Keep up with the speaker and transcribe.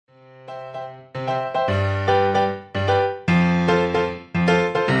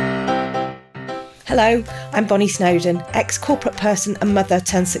Hello, I'm Bonnie Snowden, ex-corporate person and mother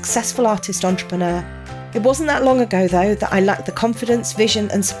turned successful artist entrepreneur. It wasn't that long ago, though, that I lacked the confidence, vision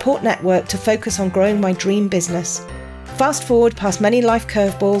and support network to focus on growing my dream business. Fast forward past many life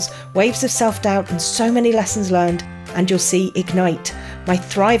curveballs, waves of self-doubt and so many lessons learned, and you'll see Ignite, my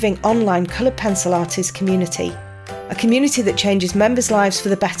thriving online coloured pencil artist community. A community that changes members' lives for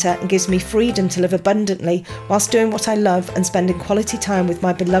the better and gives me freedom to live abundantly whilst doing what I love and spending quality time with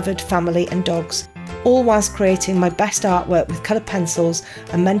my beloved family and dogs, all whilst creating my best artwork with coloured pencils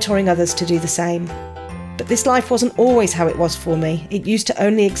and mentoring others to do the same. But this life wasn't always how it was for me. It used to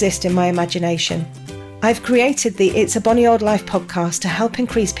only exist in my imagination. I've created the It's a Bonnie Old Life podcast to help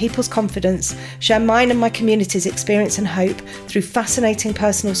increase people's confidence, share mine and my community's experience and hope through fascinating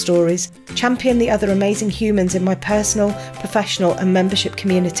personal stories, champion the other amazing humans in my personal, professional and membership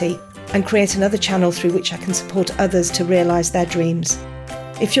community, and create another channel through which I can support others to realise their dreams.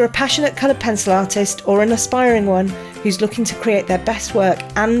 If you're a passionate coloured pencil artist or an aspiring one who's looking to create their best work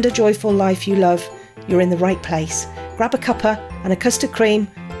and a joyful life you love, you're in the right place. Grab a cuppa and a custard cream.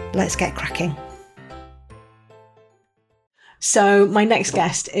 Let's get cracking. So my next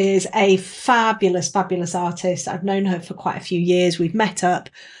guest is a fabulous, fabulous artist. I've known her for quite a few years. We've met up.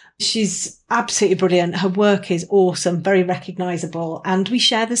 She's absolutely brilliant. Her work is awesome, very recognisable, and we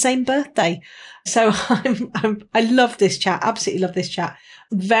share the same birthday. So I love this chat, absolutely love this chat.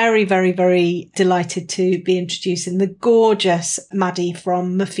 Very, very, very delighted to be introducing the gorgeous Maddy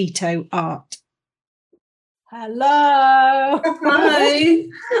from Mofito Art. Hello. Hi.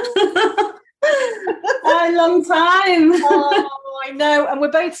 A long time. Oh, I know. And we're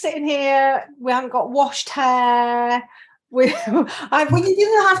both sitting here. We haven't got washed hair. Well, you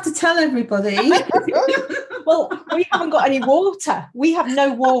didn't have to tell everybody. Well, we haven't got any water. We have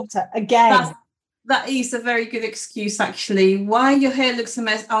no water again. That is a very good excuse, actually. Why your hair looks a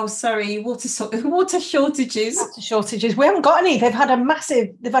mess? Oh, sorry, water shortages. Water shortages. We haven't got any. They've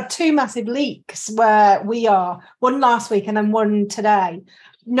had two massive leaks where we are. One last week and then one today.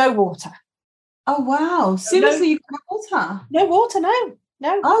 No water. Oh wow! Seriously, you've got water? No water.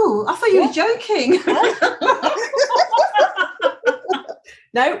 No. Oh, I thought you were joking.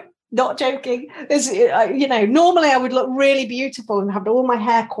 No, not joking. There's, normally I would look really beautiful and have all my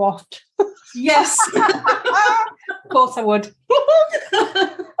hair coiffed. Yes. Of course I would.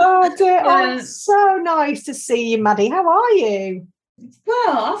 Oh dear. Yeah. Oh, so nice to see you, Maddy. How are you?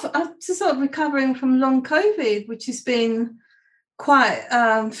 Well, I'm just sort of recovering from long COVID, which has been quite,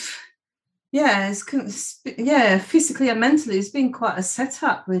 physically and mentally, it's been quite a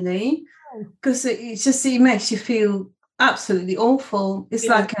setup, really, because it makes you feel absolutely awful. It's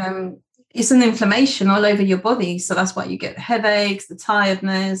like it's an inflammation all over your body, so that's why you get the headaches, the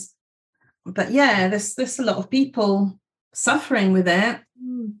tiredness. But yeah, there's a lot of people suffering with it.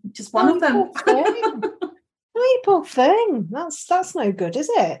 Just one of them. Poor thing. That's no good, is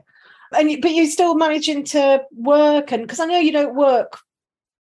it? But you're still managing to work, and because I know you don't work.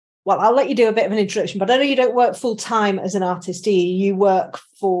 Well, I'll let you do a bit of an introduction, but I know you don't work full time as an artist, do you? You work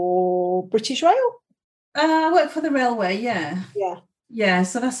for British Rail? I work for the railway, yeah. Yeah,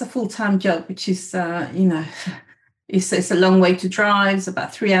 so that's a full-time job, which is, it's a long way to drive. It's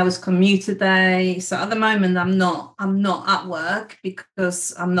about 3 hours commute a day. So at the moment, I'm not at work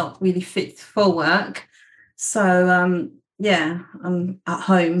because I'm not really fit for work. So, I'm at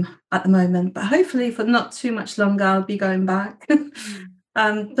home at the moment. But hopefully for not too much longer, I'll be going back.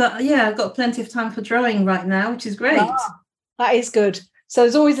 But yeah, I've got plenty of time for drawing right now, which is great. That is good. So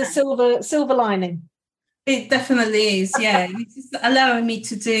there's always a silver lining. It definitely is, yeah. It's just allowing me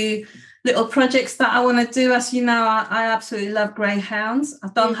to do little projects that I want to do. As you know, I absolutely love greyhounds. I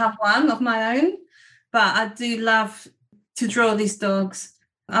don't have one of my own, but I do love to draw these dogs.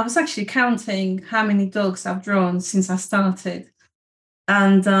 I was actually counting how many dogs I've drawn since I started.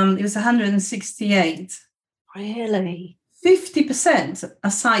 And it was 168. Really? 50%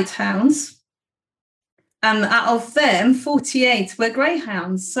 are sight hounds. And out of them, 48 were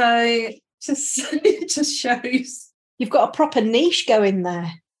greyhounds. So it just shows. You've got a proper niche going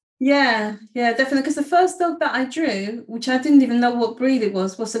there. Yeah, definitely. Because the first dog that I drew, which I didn't even know what breed it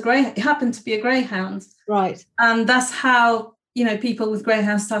was a greyhound. It happened to be a greyhound. Right. And that's how, people with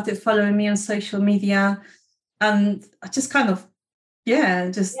greyhounds started following me on social media. And I just kind of,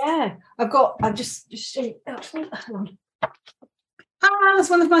 I've just hang on. That's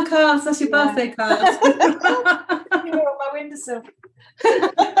one of my cards. That's your birthday card. You're on my windowsill.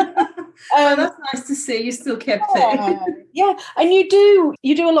 That's nice to see. You still kept it. Yeah, and you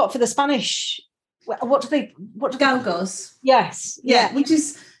do a lot for the Spanish. What do they? Galgos. Yes. Yeah, which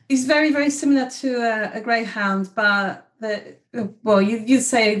is It's very, very similar to a greyhound, but you'd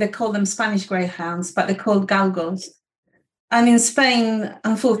say they call them Spanish greyhounds, but they're called galgos. And in Spain,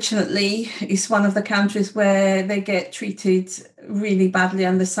 unfortunately, it's one of the countries where they get treated really badly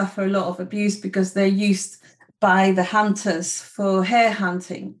and they suffer a lot of abuse because they're used by the hunters for hare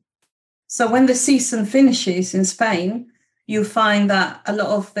hunting. So when the season finishes in Spain, you'll find that a lot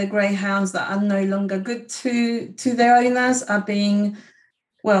of the greyhounds that are no longer good to their owners are being,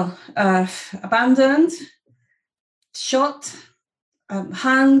 abandoned, shot,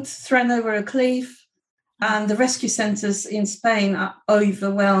 hanged, thrown over a cliff. And the rescue centres in Spain are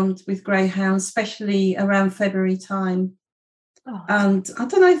overwhelmed with greyhounds, especially around February time. Oh. And I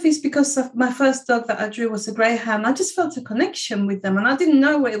don't know if it's because of my first dog that I drew was a greyhound. I just felt a connection with them and I didn't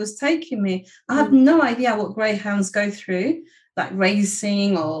know where it was taking me. I had no idea what greyhounds go through, like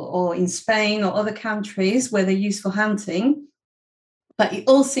racing or in Spain or other countries where they're used for hunting. But it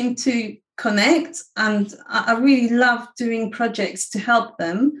all seemed to connect, and I really love doing projects to help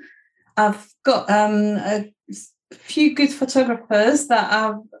them. I've got a few good photographers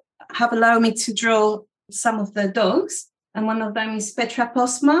that have allowed me to draw some of their dogs. And one of them is Petra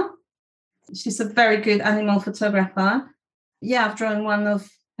Posma. She's a very good animal photographer. Yeah, I've drawn one of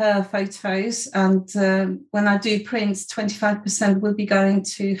her photos. And when I do prints, 25% will be going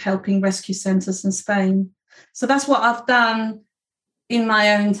to helping rescue centres in Spain. So that's what I've done in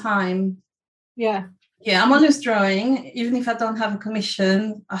my own time. Yeah. Yeah, I'm always drawing. Even if I don't have a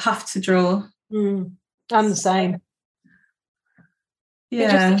commission, I have to draw. I'm the same.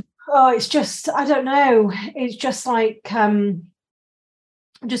 Yeah. It's just, I don't know. It's just like, it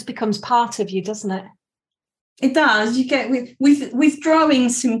just becomes part of you, doesn't it? It does. You get withdrawing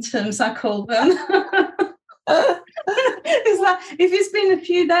symptoms, I call them. It's like, if it's been a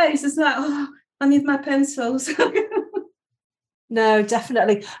few days, it's like, oh, I need my pencils. No,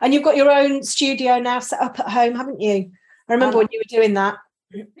 definitely. And you've got your own studio now set up at home, haven't you? I remember when you were doing that.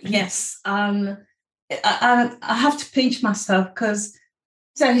 Yes. I have to pinch myself because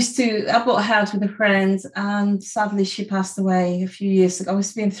I bought a house with a friend and sadly she passed away a few years ago.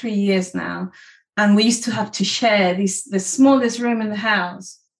 It's been 3 years now. And we used to have to share the smallest room in the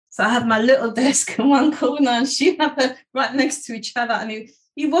house. So I had my little desk in one corner and she had her right next to each other. And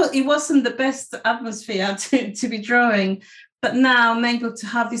it wasn't the best atmosphere to be drawing. But now I'm able to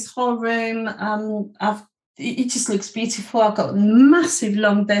have this whole room. It just looks beautiful. I've got a massive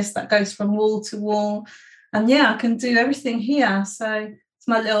long desk that goes from wall to wall. And yeah, I can do everything here. So it's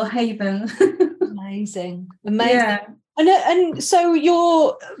my little haven. Amazing. Yeah. And so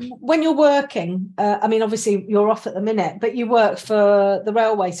when you're working, I mean, obviously you're off at the minute, but you work for the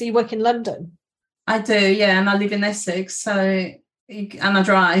railway. So you work in London? I do, yeah. And I live in Essex. So... and I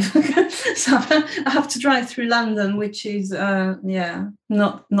drive, so I have to drive through London, which is not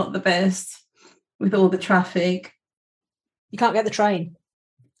the best with all the traffic. You can't get the train.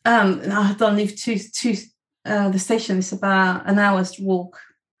 I don't live to the station. It's about an hour's walk.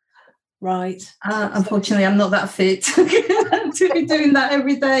 Right. Unfortunately, I'm not that fit to be doing that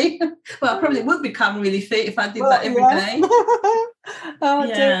every day. Well, I probably would become really fit if I did that every day. Oh,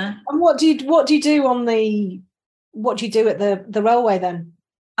 yeah. Dear. And what do you do on the? What do you do at the railway then?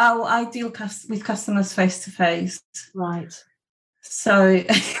 Oh, I deal with customers face to face. Right. So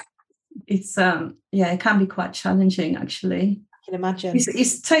it's it can be quite challenging actually. I can imagine.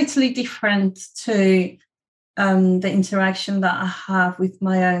 It's totally different to the interaction that I have with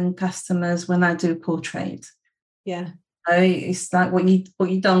my own customers when I do portrait. Yeah. So it's like what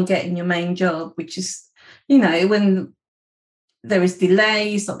you don't get in your main job, which is, when there is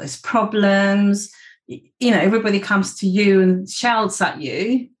delays or there's problems. Everybody comes to you and shouts at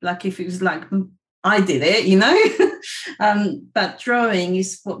you, like if it was like I did it, but drawing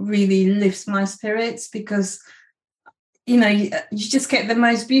is what really lifts my spirits because, you just get the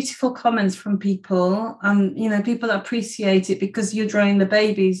most beautiful comments from people and, people appreciate it because you're drawing the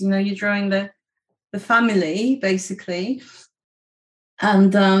babies, you're drawing the family, basically.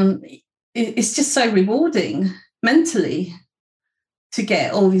 And it's just so rewarding mentally to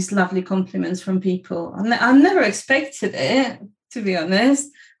get all these lovely compliments from people. I never expected it, to be honest.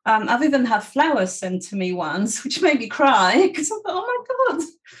 I've even had flowers sent to me once, which made me cry because I thought, oh my God,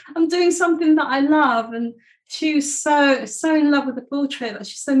 I'm doing something that I love. And she was so in love with the portrait that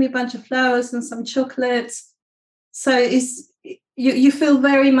she sent me a bunch of flowers and some chocolates. So you feel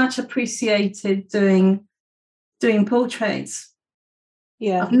very much appreciated doing portraits.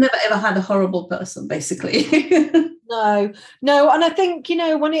 Yeah. I've never ever had a horrible person, basically. No, and I think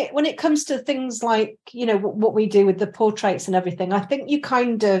when it comes to things like what we do with the portraits and everything, I think you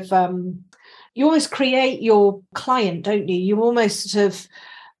kind of you almost create your client, don't you? You almost sort of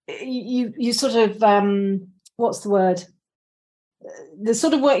you sort of what's the word? The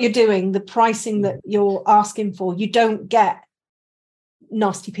sort of work you're doing, the pricing that you're asking for, you don't get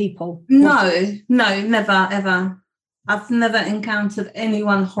nasty people. No, never, ever. I've never encountered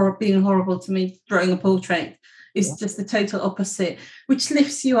anyone being horrible to me drawing a portrait. It's just the total opposite, which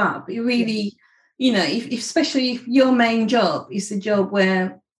lifts you up. It really, especially if your main job is a job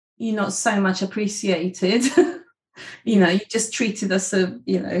where you're not so much appreciated, you're just treated as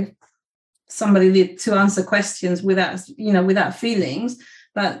somebody to answer questions without feelings.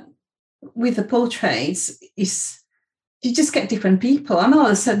 But with the portraits, you just get different people. I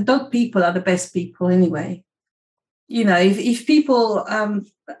know dog people are the best people anyway. If people, a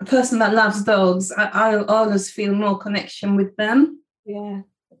person that loves dogs, I always feel more connection with them. Yeah,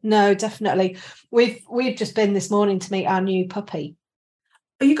 no, definitely. We've just been this morning to meet our new puppy.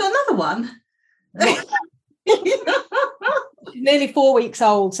 Oh, you got another one? Nearly 4 weeks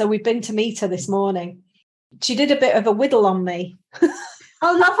old, so we've been to meet her this morning. She did a bit of a whittle on me.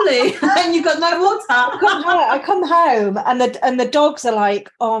 Oh, lovely. And you got no water. I come home and the dogs are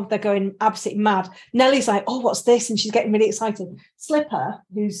like, oh, they're going absolutely mad. Nellie's like, oh, what's this? And she's getting really excited. Slipper,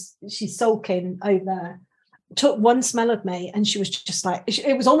 she's sulking over there, took one smell of me and she was just like,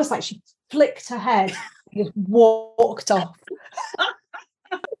 it was almost like she flicked her head and just walked off.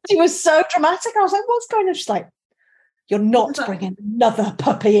 She was so dramatic. I was like, what's going on? She's like, you're not bringing another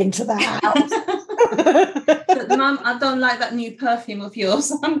puppy into the house. Mum, I don't like that new perfume of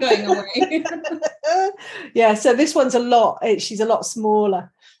yours. I'm going away. Yeah, so this one's she's a lot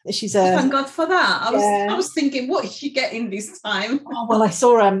smaller. Thank God for that. I was thinking, what is she getting this time? Oh, well, I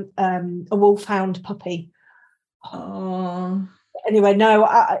saw a wolfhound puppy. Oh. Anyway, no,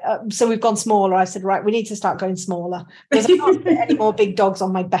 so we've gone smaller. I said, right, we need to start going smaller because I can't fit any more big dogs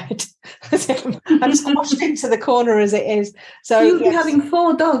on my bed. I'm squashed into the corner as it is. So you'll be having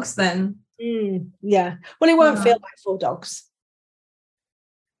 4 dogs then? Yeah. Well, it won't feel like 4 dogs.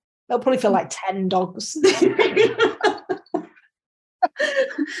 It'll probably feel like 10 dogs.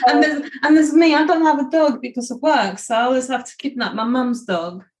 And there's me. I don't have a dog because of work, so I always have to kidnap my mum's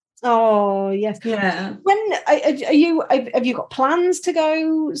dog. Oh yes, yeah. When have you got plans to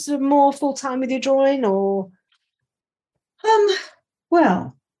go sort of more full time with your drawing, or?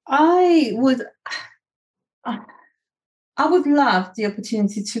 Well, I would love the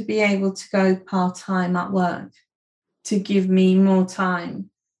opportunity to be able to go part time at work to give me more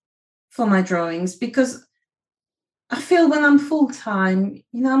time for my drawings, because I feel when I'm full time,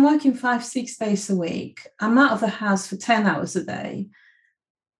 I'm working 5-6 days a week. I'm out of the house for 10 hours a day.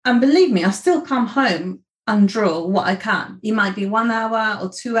 And believe me, I still come home and draw what I can. It might be 1 hour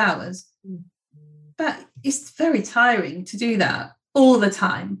or 2 hours. But it's very tiring to do that all the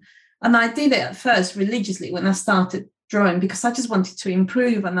time. And I did it at first religiously when I started drawing because I just wanted to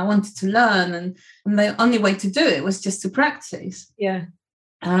improve and I wanted to learn. And the only way to do it was just to practice. Yeah.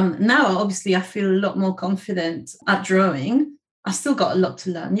 Now, obviously, I feel a lot more confident at drawing. I still got a lot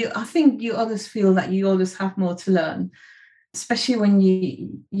to learn. I think you always feel that you always have more to learn. Especially when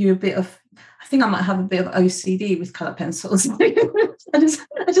you're a bit of, I think I might have a bit of OCD with colour pencils. I just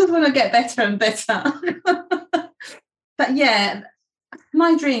want to get better and better. But yeah,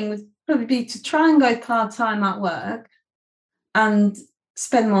 my dream would probably be to try and go part-time at work and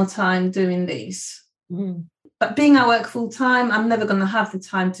spend more time doing these. Mm. But being at work full-time, I'm never going to have the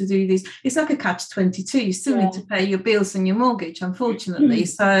time to do this. It's like a catch-22. You still need to pay your bills and your mortgage, unfortunately.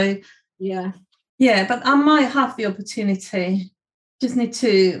 So yeah, but I might have the opportunity. Just need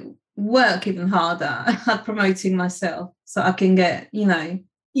to work even harder at promoting myself so I can get, work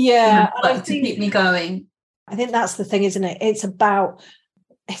to keep me going. I think that's the thing, isn't it? It's about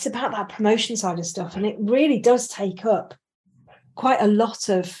that promotion side of stuff, and it really does take up quite a lot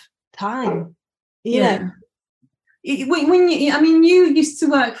of time. You know. When you used to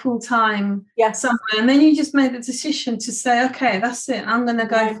work full time somewhere, and then you just made the decision to say, okay, that's it, I'm going to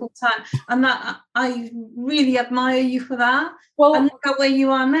go full time, and that I really admire you for that. Well, and look at where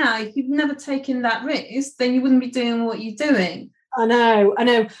you are now. If you've never taken that risk, then you wouldn't be doing what you're doing. I know,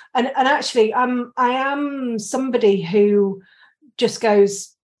 and actually, I am somebody who just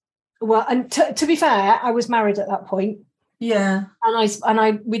goes well. And to be fair, I was married at that point. Yeah, and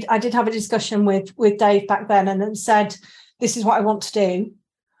I did have a discussion with Dave back then, and said, "This is what I want to do,"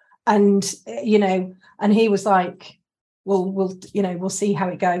 and and he was like, "Well, we'll see how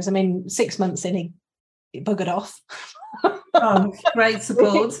it goes." I mean, 6 months in, he buggered off. Oh, great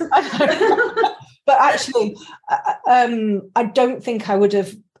support. But actually, I don't think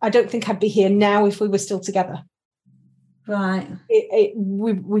I'd be here now if we were still together. Right.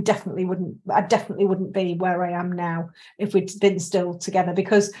 We definitely wouldn't. I definitely wouldn't be where I am now if we'd been still together,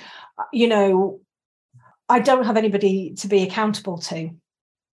 because, you know, I don't have anybody to be accountable to.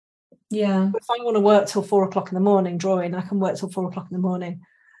 Yeah. If I want to work till 4 o'clock in the morning drawing, I can work till 4 o'clock in the morning.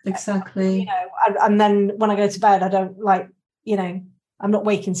 Exactly. You know, and then when I go to bed, I don't, like, you know, I'm not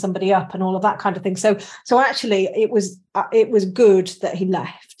waking somebody up and all of that kind of thing. So actually, it was good that he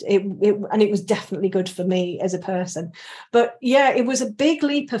left. And it was definitely good for me as a person. But yeah, it was a big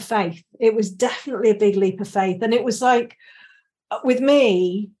leap of faith. It was definitely a big leap of faith. And it was like, with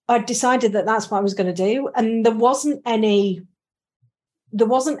me, I decided that that's what I was going to do. And there wasn't any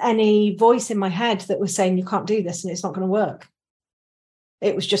voice in my head that was saying, you can't do this and it's not going to work.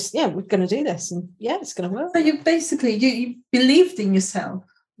 It was just, yeah, we're going to do this, and yeah, it's going to work. So you basically, you believed in yourself.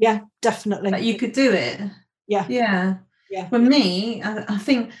 Yeah, definitely. That you could do it. Yeah. Yeah. Yeah. For me, I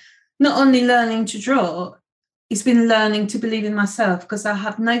think not only learning to draw, it's been learning to believe in myself, because I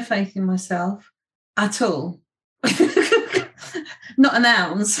have no faith in myself at all. Not an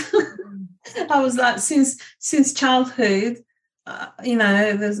ounce. I was like, since childhood, you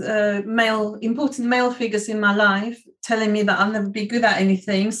know, there's important male figures in my life telling me that I'll never be good at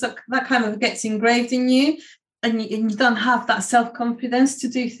anything. So that kind of gets engraved in you, and you don't have that self-confidence to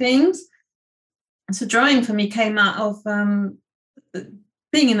do things. So drawing for me came out of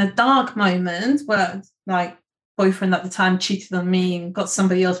being in a dark moment where, like, boyfriend at the time cheated on me and got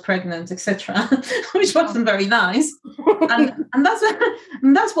somebody else pregnant, etc., which wasn't very nice. and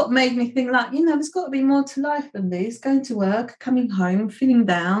that's what made me think, like, you know, there's got to be more to life than this. Going to work, coming home, feeling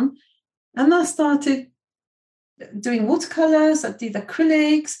down. And I started doing watercolors. I did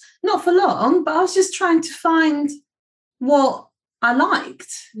acrylics, not for long, but I was just trying to find what I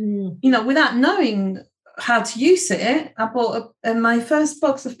liked, you know, without knowing how to use it. I bought my first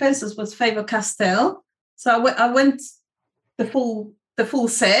box of pencils was Faber-Castell. So I went the full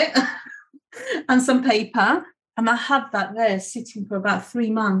set and some paper, and I had that there sitting for about 3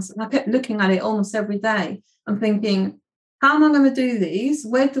 months, and I kept looking at it almost every day and thinking, how am I going to do these?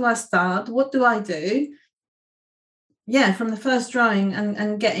 Where do I start? What do I do? Yeah, from the first drawing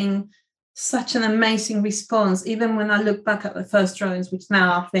and getting such an amazing response, even when I look back at the first drawings, which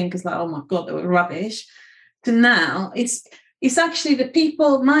now I think is like, oh my God, they were rubbish, to now it's actually the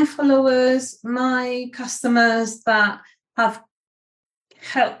people, my followers, my customers, that have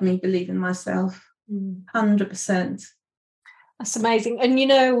helped me believe in myself 100%. That's amazing. And you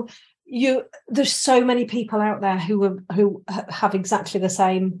know, there's so many people out there who have exactly the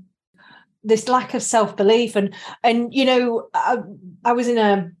same, this lack of self-belief. And you know, I was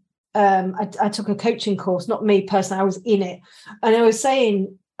in I took a coaching course, not me personally, I was in it, and I was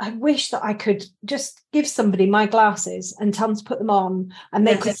saying, I wish that I could just give somebody my glasses and tell them to put them on, and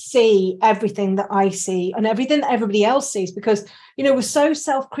they could see everything that I see and everything that everybody else sees, because, you know, we're so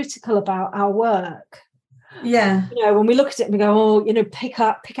self-critical about our work. Yeah. You know, when we look at it and we go, oh, you know, pick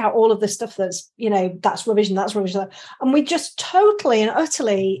out all of the stuff that's, you know, that's revision. And we just totally and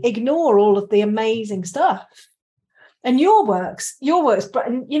utterly ignore all of the amazing stuff. And your works, but,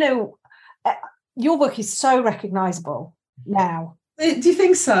 you know, your work is so recognizable now. Do you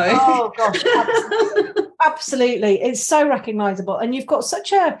think so? Oh gosh, absolutely. It's so recognizable. And you've got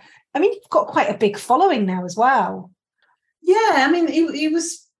you've got quite a big following now as well. Yeah, I mean, it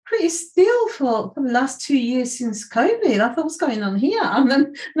was pretty still for the last 2 years since COVID. I thought, what's going on here? And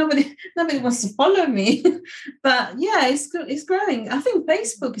then nobody wants to follow me. But yeah, it's growing. I think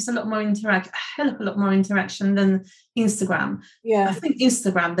Facebook is a hell of a lot more interaction than Instagram. Yeah, I think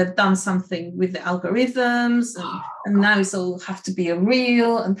Instagram, they've done something with the algorithms, and now it's all have to be a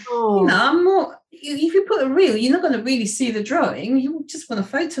reel. And you know, I'm more. If you put a reel, you're not going to really see the drawing. You just want a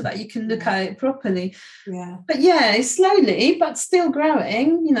photo that you can look at it properly. Yeah. But yeah, it's slowly but still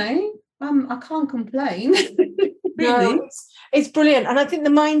growing. You know, I can't complain. Really, no, it's brilliant. And I think the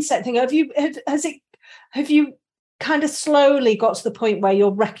mindset thing. Have you kind of slowly got to the point where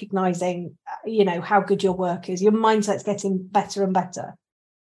you're recognizing, you know, how good your work is? Your mindset's getting better and better.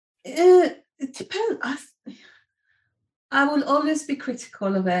 It depends. I will always be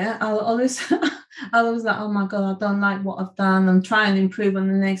critical of it. I'll always like, oh my God, I don't like what I've done. I'm trying to improve on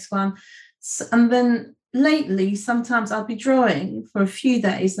the next one. So, and then lately, sometimes I'll be drawing for a few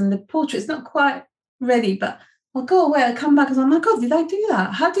days and the portrait's not quite ready, but I'll go away, I'll come back and say, oh my God, did I do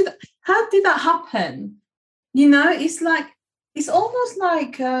that? How did that happen? You know, it's almost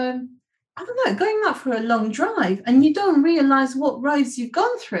like, I don't know, going out for a long drive and you don't realise what roads you've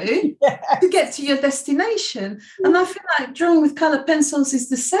gone through to get to your destination. And I feel like drawing with coloured pencils is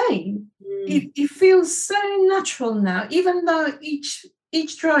the same. It feels so natural now, even though each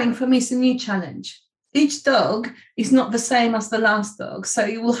drawing for me is a new challenge. each dog is not the same as the last dog, so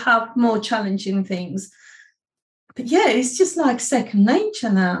it will have more challenging things. But yeah, it's just like second nature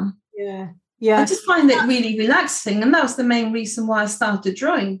now. Yeah. I just find it really relaxing, and that was the main reason why I started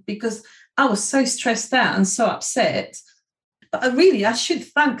drawing, because I was so stressed out and so upset. But I should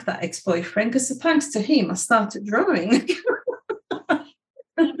thank that ex-boyfriend, because thanks to him, I started drawing.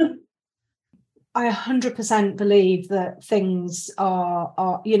 I 100% believe that things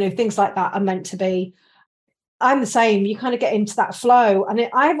are things like that are meant to be. I'm the same. You kind of get into that flow, and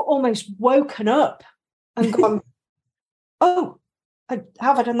I've almost woken up and gone, oh, how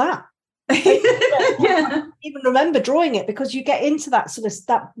have I done that? Yeah. I don't even remember drawing it, because you get into that sort of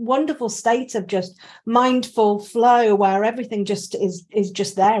that wonderful state of just mindful flow where everything just is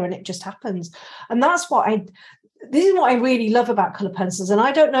just there and it just happens. And that's this is what I really love about colour pencils. And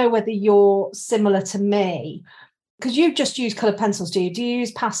I don't know whether you're similar to me, because you just use coloured pencils, do you? Do you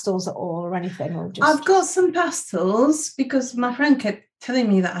use pastels at all or anything? Or just... I've got some pastels because my friend kept telling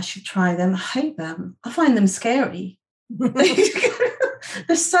me that I should try them. I hate them. I find them scary.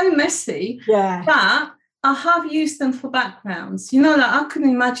 They're so messy. Yeah. But I have used them for backgrounds. You know, like I couldn't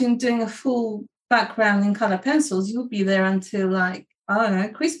imagine doing a full background in colour pencils. You'll be there until like, I don't know,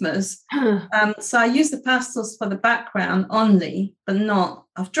 Christmas. So I use the pastels for the background only, but not.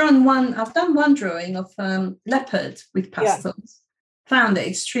 I've done one drawing of leopard with pastels. Found it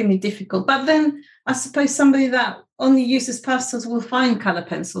extremely difficult. But then I suppose somebody that only uses pastels will find colour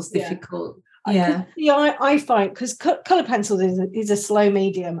pencils difficult. Yeah. I find, because colour pencils is a slow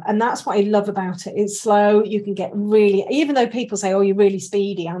medium, and that's what I love about it. It's slow. You can get really, even though people say, oh, you're really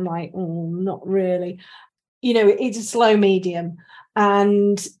speedy, I'm like, oh, not really. You know, it's a slow medium,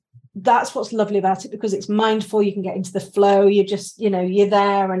 and that's what's lovely about it, because it's mindful. You can get into the flow. You just, you're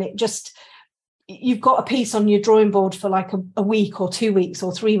there, and it just, you've got a piece on your drawing board for like a week or 2 weeks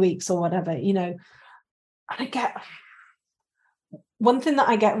or 3 weeks or whatever, and I get one thing that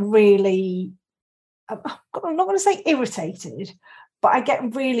I get really, I'm not going to say irritated, but I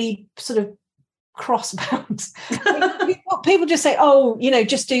get really sort of cross about. People just say, oh,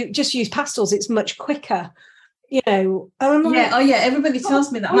 just use pastels, it's much quicker. Everybody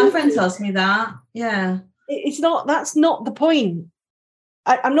tells me that. My friend tells me that. Yeah. It's not, that's not the point.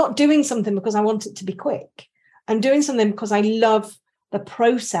 I'm not doing something because I want it to be quick. I'm doing something because I love the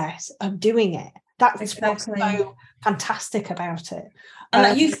process of doing it. That's exactly what's so fantastic about it.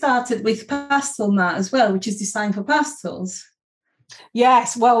 And you started with pastel mat as well, which is designed for pastels.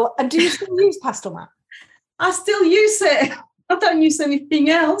 Yes. Well, and do you still use pastel mat? I still use it. I don't use anything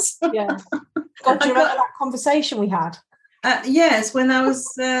else. Yeah. God, do you remember that conversation we had? Yes, when I was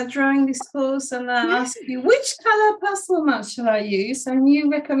drawing this course, and I asked you, which colour pastel mat shall I use? And you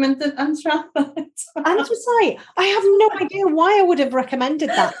recommended anthracite. Anthracite. I have no idea why I would have recommended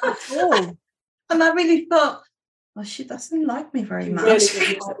that at all. And I really thought, well, she doesn't like me very much.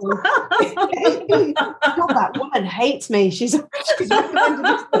 Really that woman hates me. She's recommended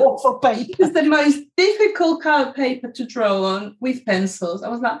this awful paper. It's the most difficult colour paper to draw on with pencils. I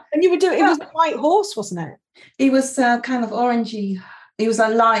was like, and you were doing, it was a white horse, wasn't it? It was kind of orangey. It was a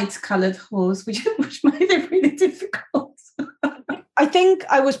light coloured horse, which made it really difficult. I think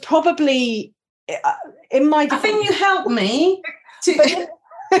I was probably in my. I think you helped me to.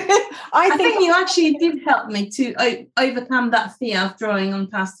 I think you actually did help me to overcome that fear of drawing on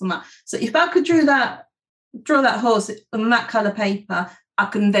pastel mat. So if I could draw that horse on that colour paper, I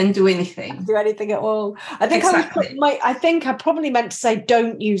couldn't then do anything. Do anything at all. I think exactly. I think I probably meant to say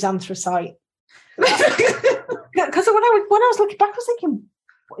don't use anthracite. Because when I was looking back, I was thinking,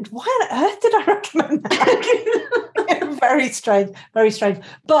 why on earth did I recommend that? Very strange, very strange.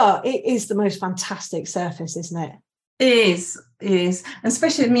 But it is the most fantastic surface, isn't it? It is. And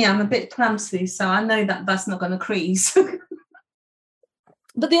especially me, I'm a bit clumsy, so I know that that's not going to crease.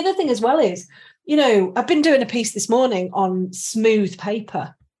 But the other thing as well is, I've been doing a piece this morning on smooth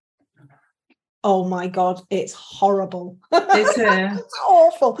paper. Oh my God, it's horrible. It's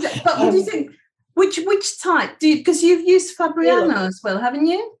awful. But what do you think? Which type? Because you've used Fabriano as well, haven't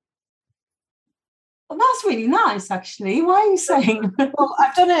you? Well, that's really nice, actually. Why are you saying? Well,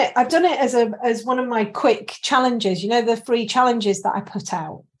 I've done it as one of my quick challenges. The free challenges that I put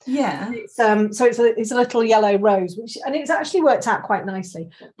out. Yeah. It's, so it's a little yellow rose, and it's actually worked out quite nicely.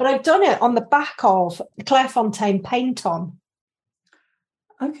 But I've done it on the back of Clairefontaine paint on.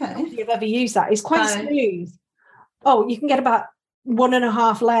 Okay. If you've ever used that, it's quite smooth. Oh, you can get about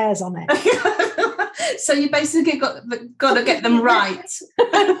 1.5 layers on it. So you basically got to get them right.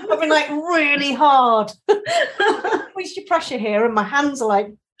 I've been like really hard. What's your pressure here? And my hands are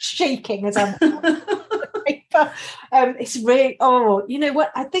like shaking as I'm. But it's really, you know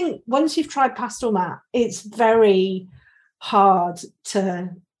what? I think once you've tried pastel mat, it's very hard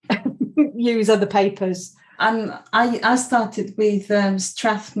to use other papers. And I started with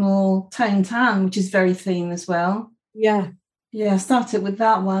Strathmore Tone Tan, which is very thin as well. Yeah. Yeah, I started with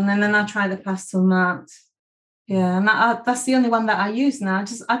that one, and then I tried the pastel mat. Yeah, and that's the only one that I use now.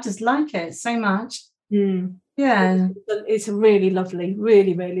 I just like it so much. Yeah, it's a really lovely,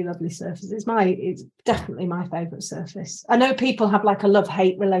 really, really lovely surface. It's definitely my favourite surface. I know people have like a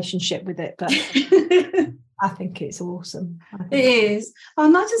love-hate relationship with it, but I think it's awesome. It is.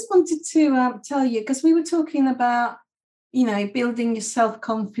 And I just wanted to tell you, because we were talking about, you know, building your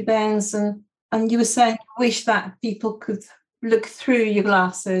self-confidence, and you were saying you wish that people could look through your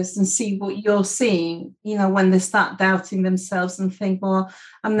glasses and see what you're seeing, you know, when they start doubting themselves and think, well,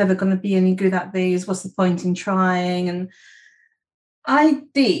 I'm never going to be any good at these. What's the point in trying? And I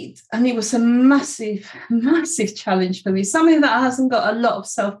did. And it was a massive, massive challenge for me. Somebody that hasn't got a lot of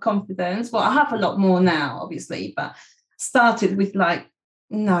self-confidence. Well, I have a lot more now, obviously, but started with like,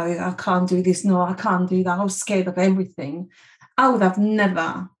 no, I can't do this. No, I can't do that. I was scared of everything. I would have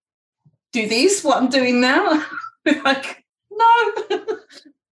never do this, what I'm doing now. Like, no.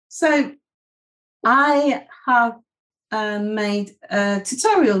 So I have made a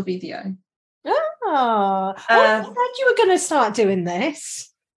tutorial video. I thought you were going to start doing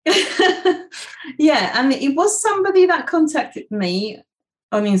this. Yeah, and it was somebody that contacted me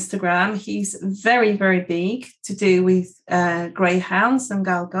on Instagram. He's very, very big to do with greyhounds and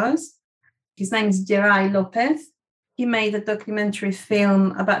galgos. His name is Geray Lopez. He made a documentary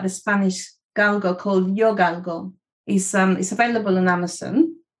film about the Spanish galgo called Yo Galgo. It's available on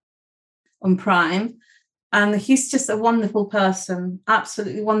Amazon, on Prime. And he's just a wonderful person,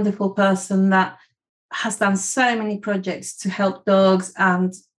 absolutely wonderful person that has done so many projects to help dogs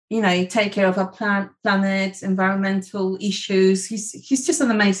and, you know, take care of our planet, environmental issues. He's just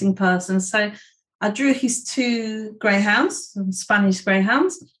an amazing person. So I drew his 2 greyhounds, Spanish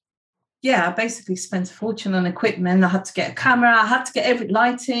greyhounds. Yeah, I basically spent a fortune on equipment. I had to get a camera. I had to get every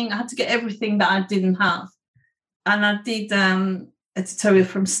lighting. I had to get everything that I didn't have. And I did a tutorial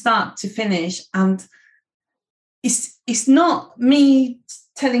from start to finish. And it's not me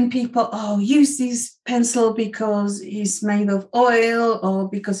telling people, oh, use this pencil because it's made of oil or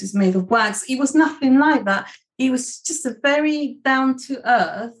because it's made of wax. It was nothing like that. It was just a very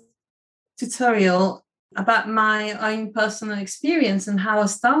down-to-earth tutorial about my own personal experience and how I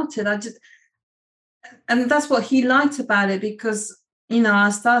started. And that's what he liked about it, because, you know,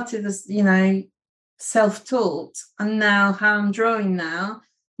 I started as, you know, self-taught, and now how I'm drawing now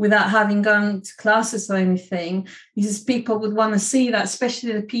without having gone to classes or anything, because people would want to see that,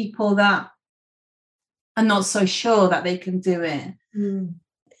 especially the people that are not so sure that they can do it.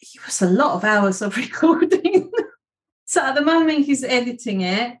 It was a lot of hours of recording. So at the moment he's editing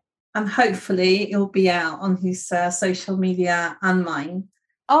it, and hopefully it'll be out on his social media and mine.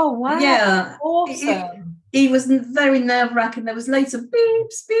 Oh, wow. Yeah. Awesome. It was very nerve-wracking. There was loads of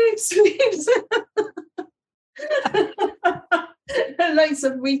beeps, beeps, beeps. Loads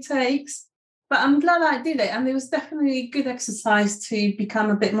of retakes. But I'm glad I did it. And it was definitely a good exercise to become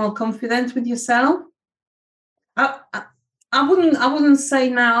a bit more confident with yourself. I wouldn't say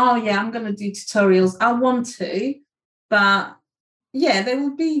now, oh, yeah, I'm going to do tutorials. I want to. But, yeah, they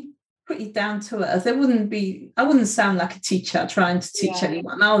would be pretty down to earth. I wouldn't sound like a teacher trying to teach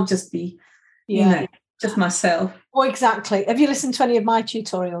anyone. I'll just be, you know, just myself. Oh, exactly. Have you listened to any of my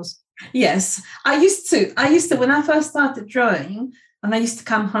tutorials? Yes, I used to when I first started drawing, and I used to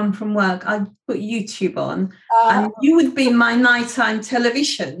come home from work, I'd put YouTube on, and you would be my nighttime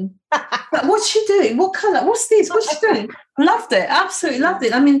television. Like, what's she doing? What colour? What's this? What's she doing? Loved it. Absolutely loved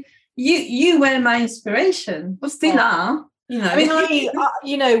it. I mean, you were my inspiration. Well, still are. You know, I mean,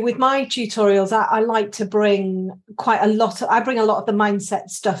 you know, with my tutorials, I like to bring quite a lot. I bring a lot of the mindset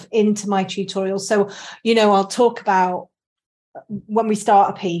stuff into my tutorials. So, you know, I'll talk about when we start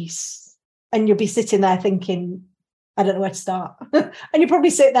a piece, and you'll be sitting there thinking, I don't know where to start. And you probably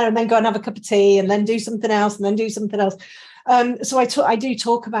sit there and then go and have a cup of tea and then do something else and then do something else. So I do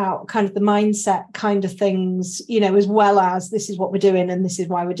talk about kind of the mindset kind of things, you know, as well as this is what we're doing and this is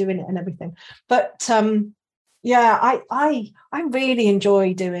why we're doing it and everything. But yeah, I really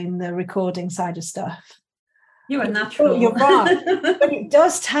enjoy doing the recording side of stuff. You're a natural. You're right. But it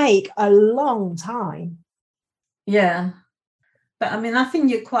does take a long time. Yeah. But I mean, I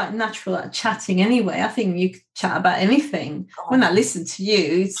think you're quite natural at chatting anyway. I think you could chat about anything. When I listen to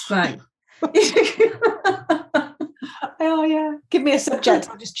you, it's like... Oh, yeah. Give me a subject,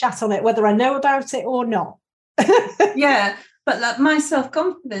 I'll just chat on it, whether I know about it or not. Yeah. But like my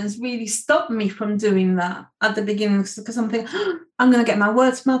self-confidence really stopped me from doing that at the beginning, because I'm thinking, oh, I'm going to get my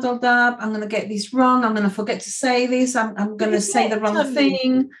words muddled up. I'm going to get this wrong. I'm going to forget to say this. I'm going to say the wrong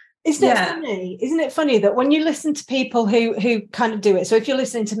thing. Isn't it funny? Isn't it funny that when you listen to people who kind of do it, so if you're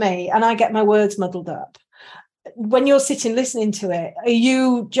listening to me and I get my words muddled up, when you're sitting listening to it, are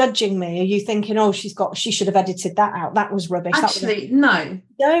you judging me? Are you thinking, oh, she should have edited that out? That was rubbish. Actually, no.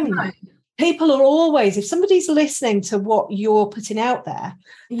 Don't. People are always, if somebody's listening to what you're putting out there,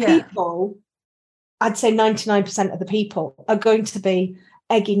 people, I'd say 99% of the people are going to be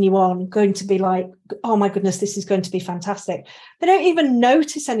egging you on, going to be like, oh my goodness, this is going to be fantastic. They don't even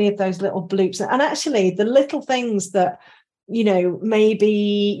notice any of those little bloops. And actually the little things that, you know,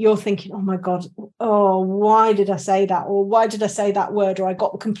 maybe you're thinking, oh my God, oh, why did I say that? Or why did I say that word? Or I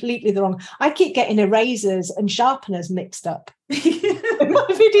got completely the wrong. I keep getting erasers and sharpeners mixed up in my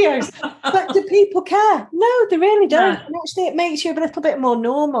videos. But do people care? No, they really don't. No. And actually it makes you a little bit more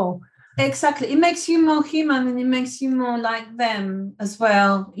normal. Exactly. It makes you more human, and it makes you more like them as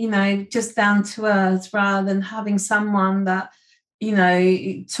well, you know, just down to earth, rather than having someone that, you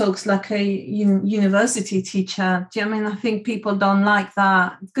know, talks like a university teacher. Do you know what I mean? I think people don't like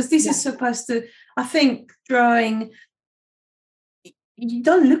that, because this is supposed to, I think drawing, you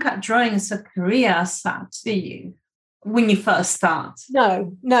don't look at drawing as a career as such, do you? When you first start.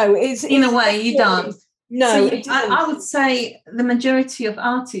 No, it's in a way you don't. No, so I would say the majority of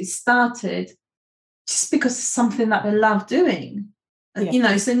artists started just because it's something that they love doing. Yeah. You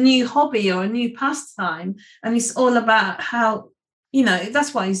know, it's a new hobby or a new pastime, and it's all about how, you know,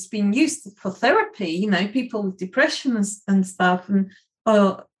 that's why it's been used for therapy, you know, people with depression and stuff, and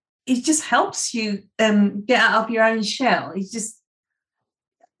it just helps you get out of your own shell. It's just,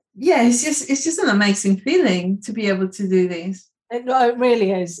 it's just an amazing feeling to be able to do this. It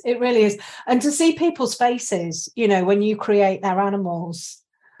really is. It really is. And to see people's faces, you know, when you create their animals,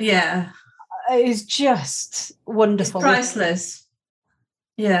 is just wonderful. It's priceless.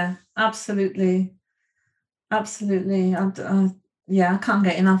 Yeah, absolutely. Absolutely. I can't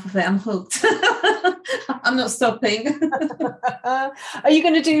get enough of it. I'm hooked. I'm not stopping. Are you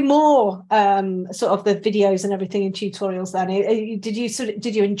going to do more sort of the videos and everything in tutorials then?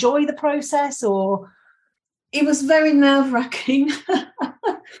 Did you enjoy the process, or? It was very nerve-wracking.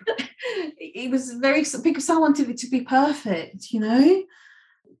 It was very, because I wanted it to be perfect, you know.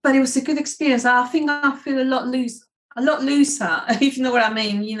 But it was a good experience. I think I feel a lot looser, if you know what I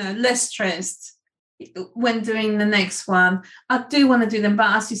mean. You know, less stressed when doing the next one. I do want to do them,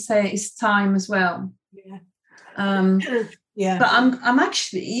 but as you say, it's time as well. Yeah. But I'm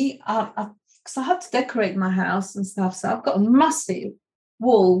actually, because I have to decorate my house and stuff. So I've got a massive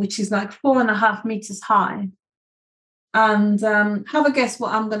wall, which is like 4.5 meters high. And have a guess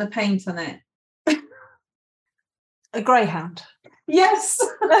what I'm going to paint on it. A greyhound. Yes.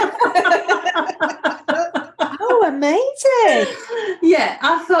 Oh, amazing. Yeah,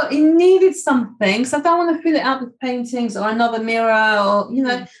 I thought it needed something, so I don't want to fill it out with paintings or another mirror, or, you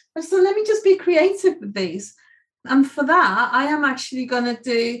know, so let me just be creative with these. And for that, I am actually going to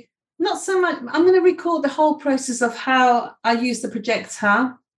do, not so much, I'm going to record the whole process of how I use the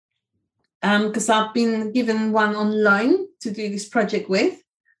projector, because I've been given one on loan to do this project with.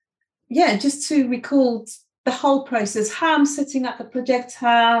 Yeah, just to record the whole process, how I'm setting up the projector,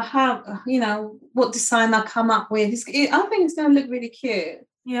 how, you know, what design I come up with. I think it's going to look really cute.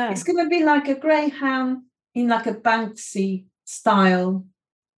 Yeah. It's going to be like a greyhound in like a Banksy style.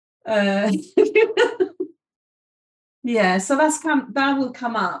 Yeah, so that will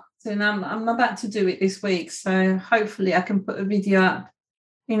come up. And I'm about to do it this week. So hopefully I can put a video up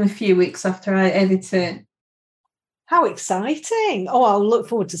in a few weeks after I edit it. How exciting. Oh, I'll look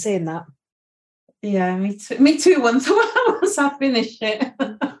forward to seeing that. Yeah, me too once I finish it.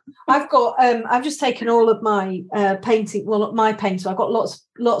 I've just taken all of my painting, well, not my painting, so I've got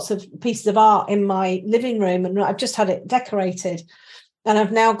lots of pieces of art in my living room, and I've just had it decorated, and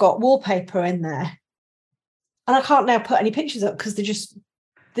I've now got wallpaper in there, and I can't now put any pictures up because they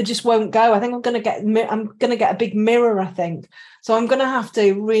just won't go. I think I'm going to get a big mirror, I think. So I'm going to have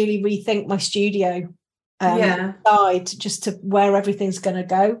to really rethink my studio side, just to where everything's going to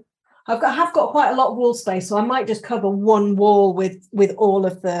go. I have got quite a lot of wall space, so I might just cover one wall with all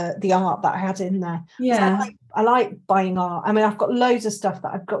of the art that I had in there. Yeah, I like buying art. I mean, I've got loads of stuff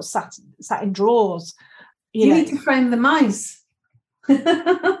that I've got sat in drawers. You need to frame the mice.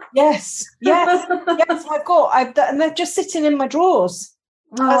 Yes. And they're just sitting in my drawers.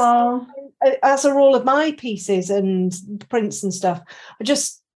 As are all of my pieces and prints and stuff.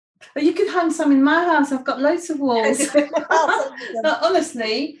 You could hang some in my house. I've got loads of walls. No,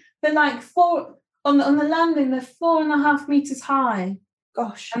 honestly, they're like on the landing, they're 4.5 meters high.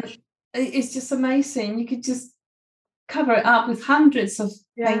 Gosh. And it's just amazing. You could just cover it up with hundreds of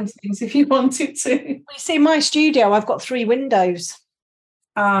paintings if you wanted to. You see, my studio, I've got 3 windows.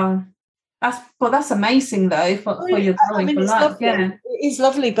 That's amazing though for your drawing. I mean, it's lovely. Yeah. It is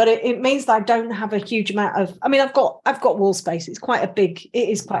lovely, but it means that I don't have a huge amount of. I mean, I've got wall space. It is quite a big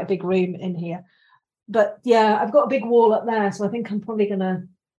room in here, but yeah, I've got a big wall up there, so I think I'm probably gonna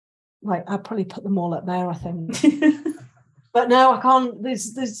I'll probably put them all up there. I think, but no, I can't. They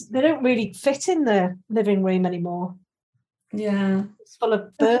don't really fit in the living room anymore. Yeah, it's full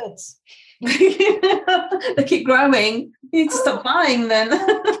of birds. They keep growing. You need to stop buying then.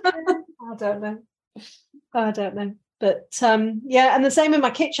 I don't know. But yeah, and the same in my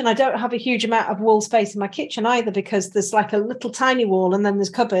kitchen. I don't have a huge amount of wall space in my kitchen either, because there's like a little tiny wall, and then there's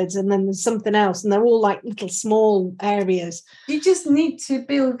cupboards, and then there's something else, and they're all like little small areas. You just need to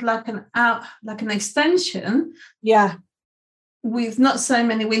build like an extension. Yeah. With not so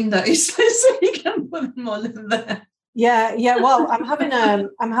many windows, so you can put them all in there. Yeah. Well,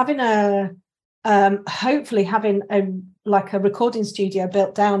 hopefully having a recording studio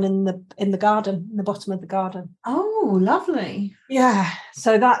built down in the garden, in the bottom of the garden. Oh, lovely. Yeah,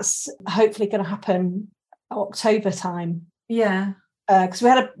 so that's hopefully going to happen October time. Yeah, because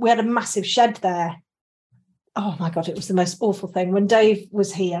we had a massive shed there. Oh my God, it was the most awful thing. When Dave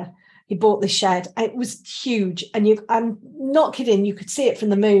was here, he bought this shed. It was huge, and I'm not kidding, you could see it from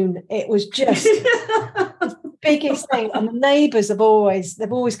the moon. It was just the biggest thing, and the neighbours they've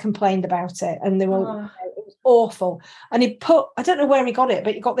always complained about it, and they were it was awful. And I don't know where he got it,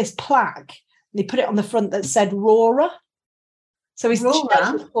 but he got this plaque, and he put it on the front that said Rora. So his shed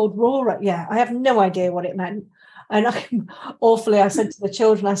was called Rora. Yeah, I have no idea what it meant. And I said to the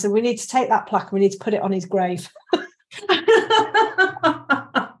children, I said, we need to take that plaque and we need to put it on his grave.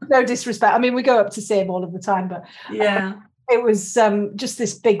 No disrespect. I mean, we go up to see him all of the time, but yeah, it was just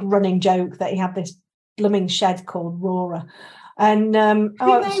this big running joke that he had this blooming shed called Rora. And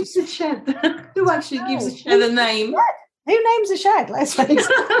who names the shed? Who actually gives a shed a name? Who names a shed? Let's face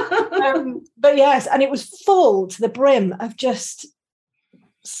it. But yes, and it was full to the brim of just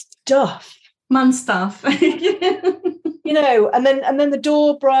stuff. Man stuff. You know, and then the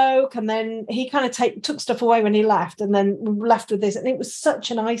door broke, and then he kind of took stuff away when he left, and then we left with this, and it was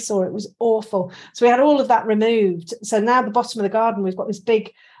such an eyesore. It was awful. So we had all of that removed. So now the bottom of the garden, we've got this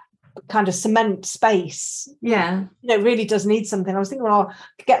big kind of cement space. Yeah, you know, it really does need something. I was thinking, well, I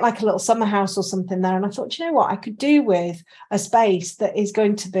could get like a little summer house or something there, and I thought, you know what, I could do with a space that is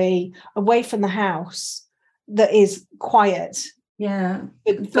going to be away from the house, that is quiet. Yeah,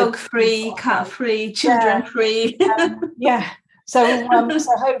 dog free, cat free, children free. Yeah. So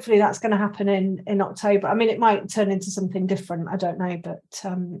hopefully that's going to happen in October. I mean, it might turn into something different. I don't know, but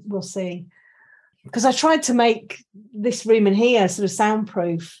we'll see. Because I tried to make this room in here sort of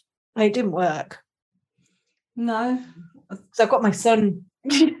soundproof. It didn't work. No. So I've got my son.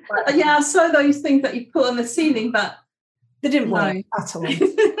 Yeah, I saw those things that you put on the ceiling, but they didn't work at all.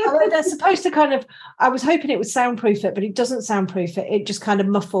 They're supposed to I was hoping it would soundproof it, but it doesn't soundproof it. It just kind of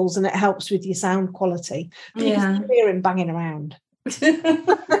muffles, and it helps with your sound quality. But you can hear him banging around.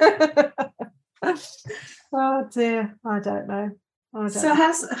 Oh dear, I don't know. So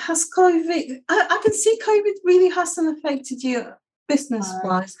has COVID, I can see COVID really hasn't affected you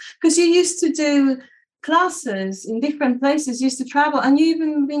business-wise, because you used to do classes in different places, you used to travel, and you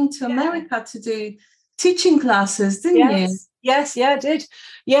even been to America to do teaching classes, didn't you? Yes, I did.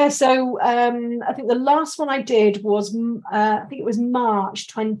 Yeah, so I think the last one I did was, I think it was March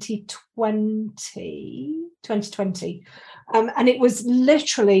 2020. And it was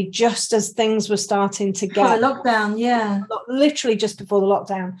literally just as things were starting to get... the lockdown, yeah. Literally just before the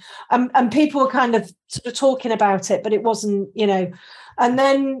lockdown. And people were kind of sort of talking about it, but it wasn't, you know... And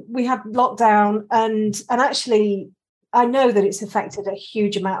then we had lockdown, and actually... I know that it's affected a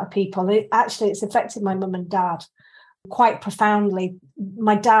huge amount of people. It's affected my mum and dad quite profoundly,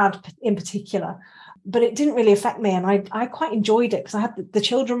 my dad in particular, but it didn't really affect me. And I quite enjoyed it because I had the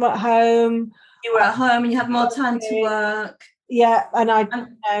children were at home. You were at home and you had more time to work. Yeah,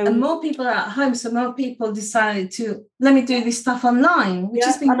 and more people are at home, so more people decided to, let me do this stuff online, which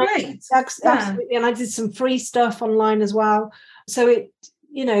has been great. Absolutely, and I did some free stuff online as well. So it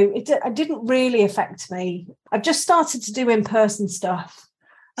didn't really affect me. I've just started to do in-person stuff.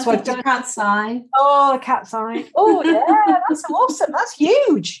 So I've done cat's eye. Oh, the cat's eye. Oh, yeah, that's awesome. That's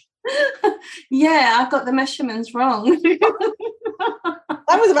huge. Yeah, I got the measurements wrong.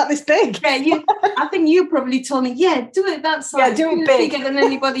 That was about this big. Yeah, I think you probably told me, do it that size. Yeah, do it big. Bigger than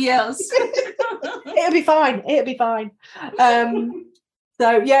anybody else. It'll be fine.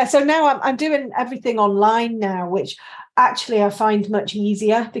 So now I'm doing everything online now, which actually I find much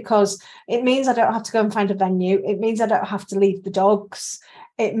easier because it means I don't have to go and find a venue. It means I don't have to leave the dogs.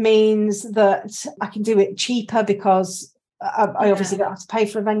 It means that I can do it cheaper because I obviously don't have to pay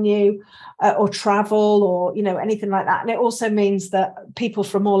for a venue or travel or, anything like that. And it also means that people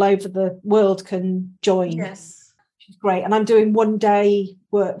from all over the world can join. Yes. Which is great. And I'm doing 1-day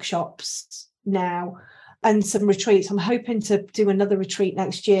workshops now and some retreats. I'm hoping to do another retreat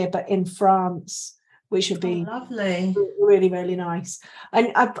next year, but in France, which would be lovely, really, really nice.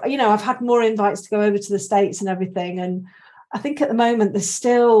 And I've had more invites to go over to the States and everything. And I think at the moment there's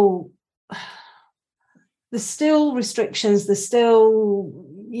still restrictions. There's still,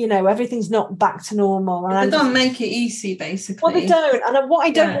 everything's not back to normal. And they don't make it easy, basically. Well, they don't. And what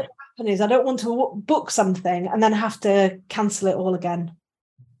I don't want to happen is I don't want to book something and then have to cancel it all again.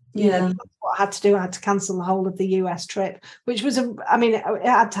 That's what I had to do. I had to cancel the whole of the US trip, which was it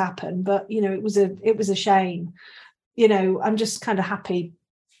had to happen, but it was a shame. I'm just kind of happy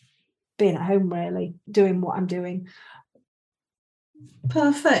being at home, really, doing what I'm doing.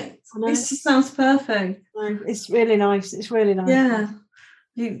 Perfect. This sounds perfect. It's really nice. It's really nice.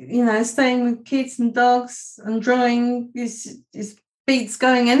 Yeah. Staying with kids and dogs and drawing is beats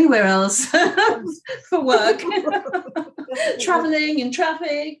going anywhere else for work. Traveling in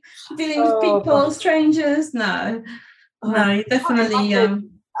traffic, dealing with people, strangers. No, definitely.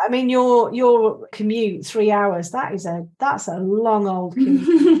 I mean, your commute 3 hours. That's a long old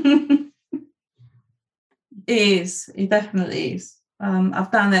commute. It definitely is.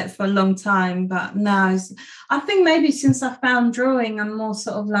 I've done it for a long time, but now I think maybe since I found drawing, I'm more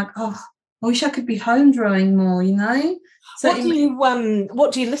sort of like, I wish I could be home drawing more, So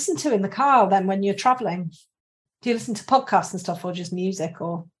what do you listen to in the car then when you're traveling? Do you listen to podcasts and stuff or just music?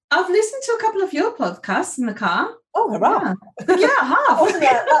 Or I've listened to a couple of your podcasts in the car. Oh, hurrah. Yeah, I have.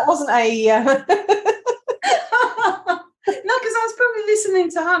 That wasn't a... No, because I was probably listening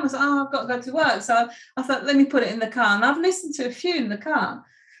to her. I was like, I've got to go to work. So I thought, let me put it in the car. And I've listened to a few in the car.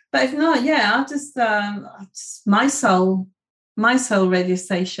 But if not, I just my soul radio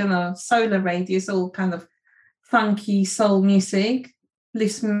station or solar radio is all kind of funky soul music.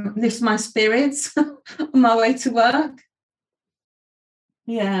 Lifts my spirits on my way to work.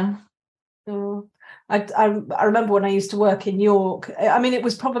 Yeah. Oh, I remember when I used to work in York. I mean, it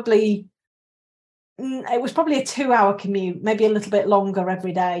was probably a 2-hour commute, maybe a little bit longer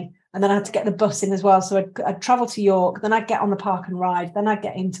every day. And then I had to get the bus in as well. So I'd travel to York, then I'd get on the park and ride, then I'd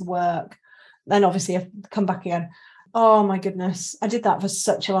get into work. Then obviously I'd come back again. Oh my goodness. I did that for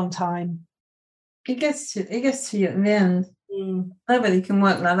such a long time. It gets to you in the end. Nobody can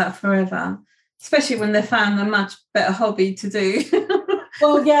work like that forever, especially when they found a much better hobby to do.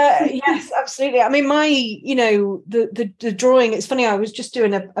 Well, yes, absolutely. I mean, the drawing, it's funny, I was just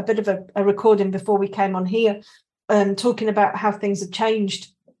doing a bit of a recording before we came on here, talking about how things have changed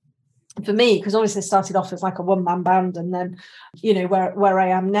for me, because obviously I started off as like a one-man band and then, where I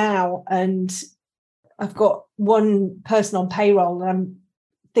am now, and I've got one person on payroll and I'm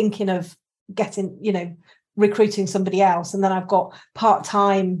thinking of getting, recruiting somebody else. And then I've got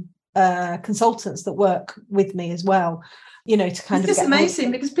part-time consultants that work with me as well, to kind of get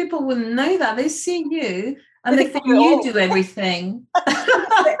amazing because people wouldn't know that. They see you and they think you do everything.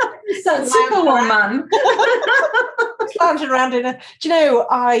 So Superwoman. Lounging around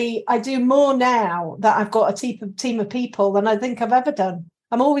I do more now that I've got a team of people than I think I've ever done.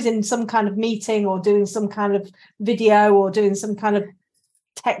 I'm always in some kind of meeting or doing some kind of video or doing some kind of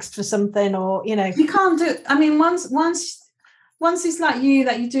text for something, or you can't do it. I mean, once it's like you,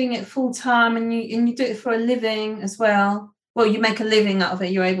 that you're doing it full time and you do it for a living as well. Well, you make a living out of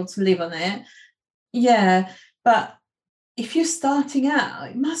it, you're able to live on it. Yeah, but if you're starting out,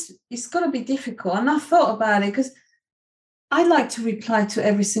 it's got to be difficult. And I thought about it because I like to reply to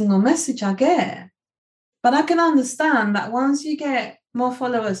every single message I get, but I can understand that once you get more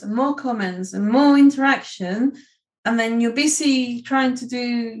followers and more comments and more interaction, and then you're busy trying to do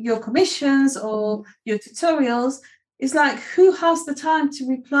your commissions or your tutorials, it's like, who has the time to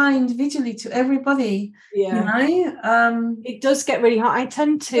reply individually to everybody? It does get really hard. I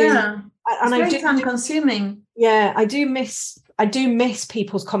tend to, and it's very time consuming. Yeah, I do miss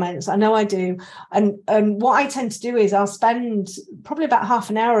people's comments. I know I do. And what I tend to do is I'll spend probably about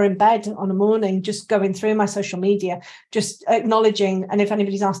half an hour in bed on a morning just going through my social media, just acknowledging, and if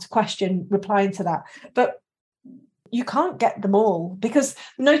anybody's asked a question, replying to that. But you can't get them all because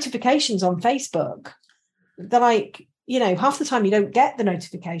notifications on Facebook, they're like, half the time you don't get the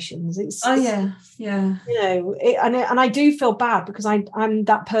notifications. And I do feel bad because I'm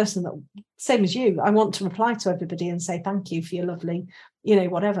that person that, same as you, I want to reply to everybody and say thank you for your lovely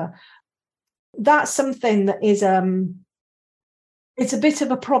whatever. That's something that is it's a bit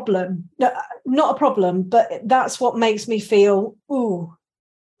of a problem. No, not a problem, but that's what makes me feel,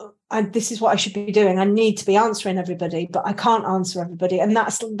 this is what I should be doing. I need to be answering everybody, but I can't answer everybody. And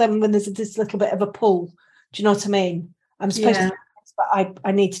that's then when there's this little bit of a pull. Do you know what I mean? I'm supposed to do this, but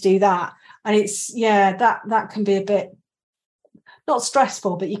I need to do that. And it's, that can be a bit, not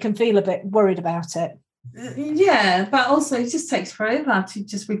stressful, but you can feel a bit worried about it. Yeah, but also it just takes forever to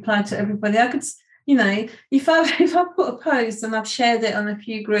just reply to everybody. I could, if I put a post and I've shared it on a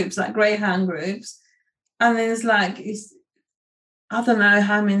few groups, like Greyhound groups, and then it's I don't know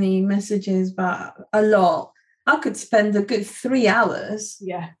how many messages, but a lot. I could spend a good 3 hours.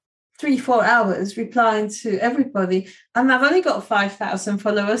 Yeah. 3-4 hours replying to everybody, and I've only got 5,000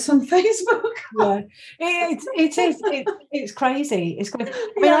 followers on Facebook. Yeah, it's crazy. It's crazy.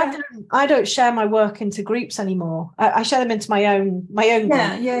 I mean, I don't share my work into groups anymore. I share them into my own group.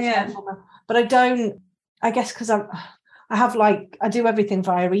 Yeah. But I don't. I guess because I do everything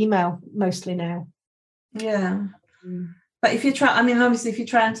via email mostly now. Yeah. But if you're obviously if you're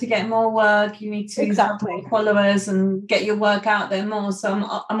trying to get more work, you need to have more followers and get your work out there more. So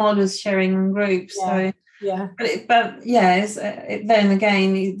I'm always sharing in groups. Yeah. So then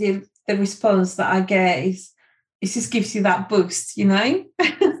again, the response that I get is it just gives you that boost, that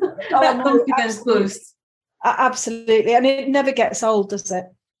confidence boost. Absolutely, and it never gets old, does it?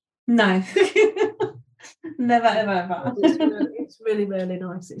 No, never ever. It's really, really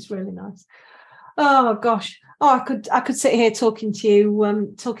nice. It's really nice. Oh gosh. Oh, I could sit here talking to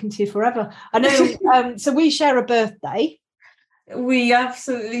you forever. I know. So we share a birthday. We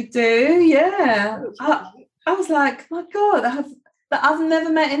absolutely do. Yeah. I was like, my God, I've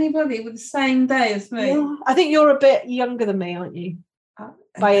never met anybody with the same day as me. Yeah. I think you're a bit younger than me, aren't you?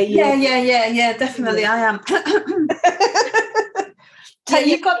 By a year. Yeah. Definitely, I am.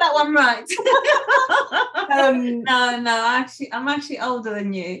 You got that one right. No. I'm actually older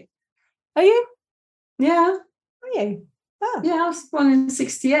than you. Are you? Yeah. Are you? Oh. Yeah, I was born in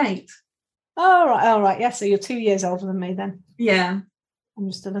 1968. All right. Yeah, so you're 2 years older than me then. Yeah. I'm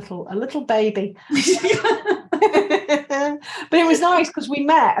just a little baby. But it was nice because we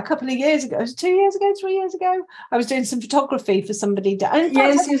met a couple of years ago. It was 2 years ago, 3 years ago. I was doing some photography for somebody.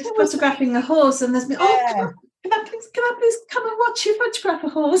 Yes, you were photographing a horse, and there's been, can I please come and watch you photograph a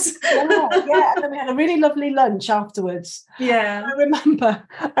horse? Yeah. And then we had a really lovely lunch afterwards. Yeah.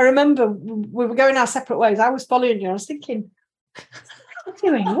 I remember we were going our separate ways. I was following you. I was thinking,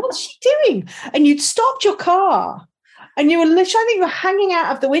 what's she doing? And you'd stopped your car and you were literally, I think you were hanging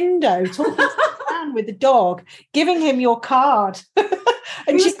out of the window talking to the man with the dog, giving him your card.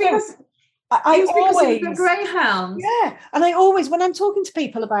 And she goes, I always a greyhound. Yeah. And I always, when I'm talking to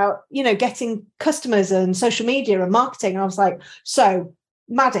people about, getting customers and social media and marketing, I was like, so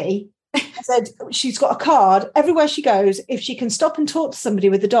Maddy, I said, she's got a card everywhere she goes. If she can stop and talk to somebody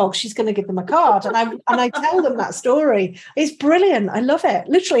with the dog, she's going to give them a card. And I tell them that story. It's brilliant. I love it.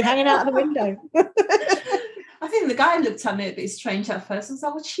 Literally hanging out of the window. I think the guy looked at me a bit strange at first. I was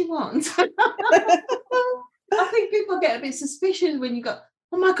like, what's she want? I think people get a bit suspicious when you go,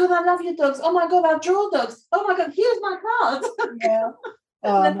 oh my God, I love your dogs. Oh my God, I draw dogs. Oh my God, here's my card. Yeah.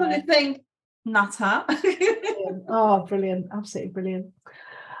 And they probably think, nutter. Oh, brilliant. Absolutely brilliant.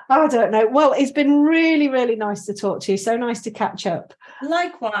 I don't know. Well, it's been really, really nice to talk to you. So nice to catch up.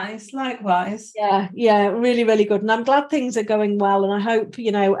 Likewise. Yeah, really, really good. And I'm glad things are going well. And I hope,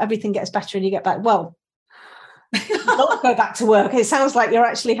 everything gets better and you get back. Well, not go back to work. It sounds like you're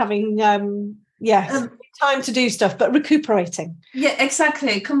actually having, time to do stuff, but recuperating. Yeah,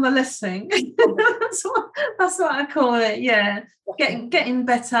 exactly. Convalescing. That's what I call it. Yeah, getting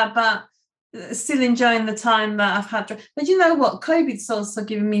better, but still enjoying the time that I've had. But you know what? COVID's also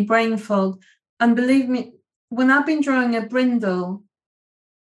giving me brain fog. And believe me, when I've been drawing a brindle,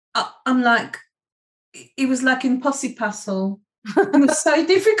 I'm like, it was like impossible. It was so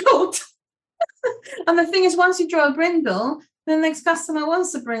difficult. And the thing is, once you draw a brindle, the next customer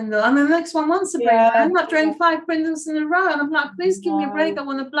wants a brindle, and the next one wants a brindle. I'm not drawing 5 brindles in a row, and I'm like, please give me a break. I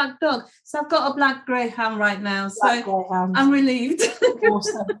want a black dog. So I've got a black greyhound right now. I'm relieved.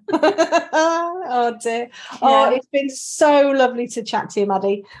 Awesome. Oh dear. Oh, it's been so lovely to chat to you,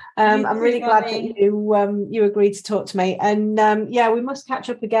 Maddy. I'm really glad that you agreed to talk to me. And we must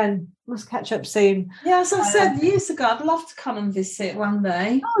catch up again. Must catch up soon. Yeah, as I said years ago, I'd love to come and visit one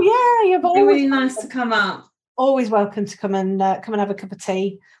day. Oh yeah, it'd be really nice to come up. Always welcome to come and have a cup of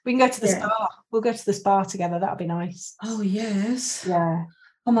tea. We can go to the spa. We'll go to the spa together. That'll be nice. Oh yes. Yeah.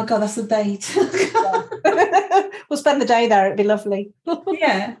 Oh my God, that's a date. We'll spend the day there. It'd be lovely.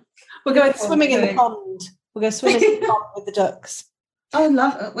 Yeah. We'll go swimming in the pond. We'll go swimming in the pond with the ducks. I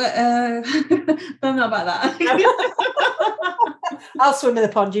love don't know about that. I'll swim in the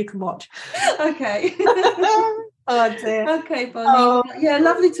pond, you can watch. Okay. Oh dear. Okay, Bonnie. Yeah,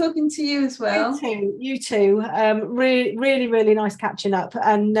 lovely talking to you as well. You too. Really, really, really nice catching up.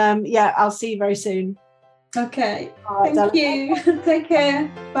 And I'll see you very soon. Okay. Thank you. Take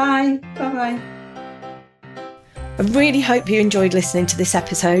care. Bye. Bye-bye. I really hope you enjoyed listening to this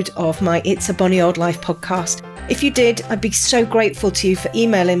episode of my It's a Bonnie Old Life podcast. If you did, I'd be so grateful to you for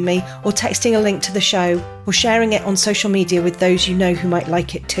emailing me or texting a link to the show or sharing it on social media with those you know who might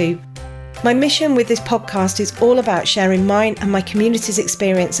like it too. My mission with this podcast is all about sharing mine and my community's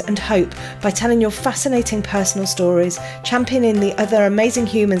experience and hope by telling your fascinating personal stories, championing the other amazing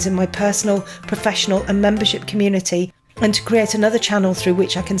humans in my personal, professional and membership community, and to create another channel through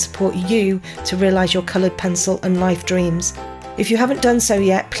which I can support you to realise your coloured pencil and life dreams. If you haven't done so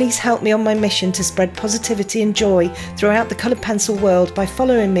yet, please help me on my mission to spread positivity and joy throughout the coloured pencil world by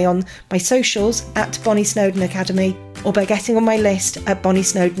following me on my socials at Bonnie Snowdon Academy or by getting on my list at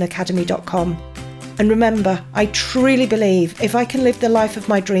bonniesnowdonacademy.com. And remember, I truly believe if I can live the life of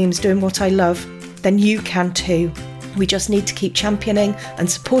my dreams doing what I love, then you can too. We just need to keep championing and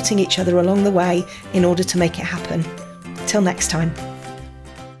supporting each other along the way in order to make it happen. Till next time.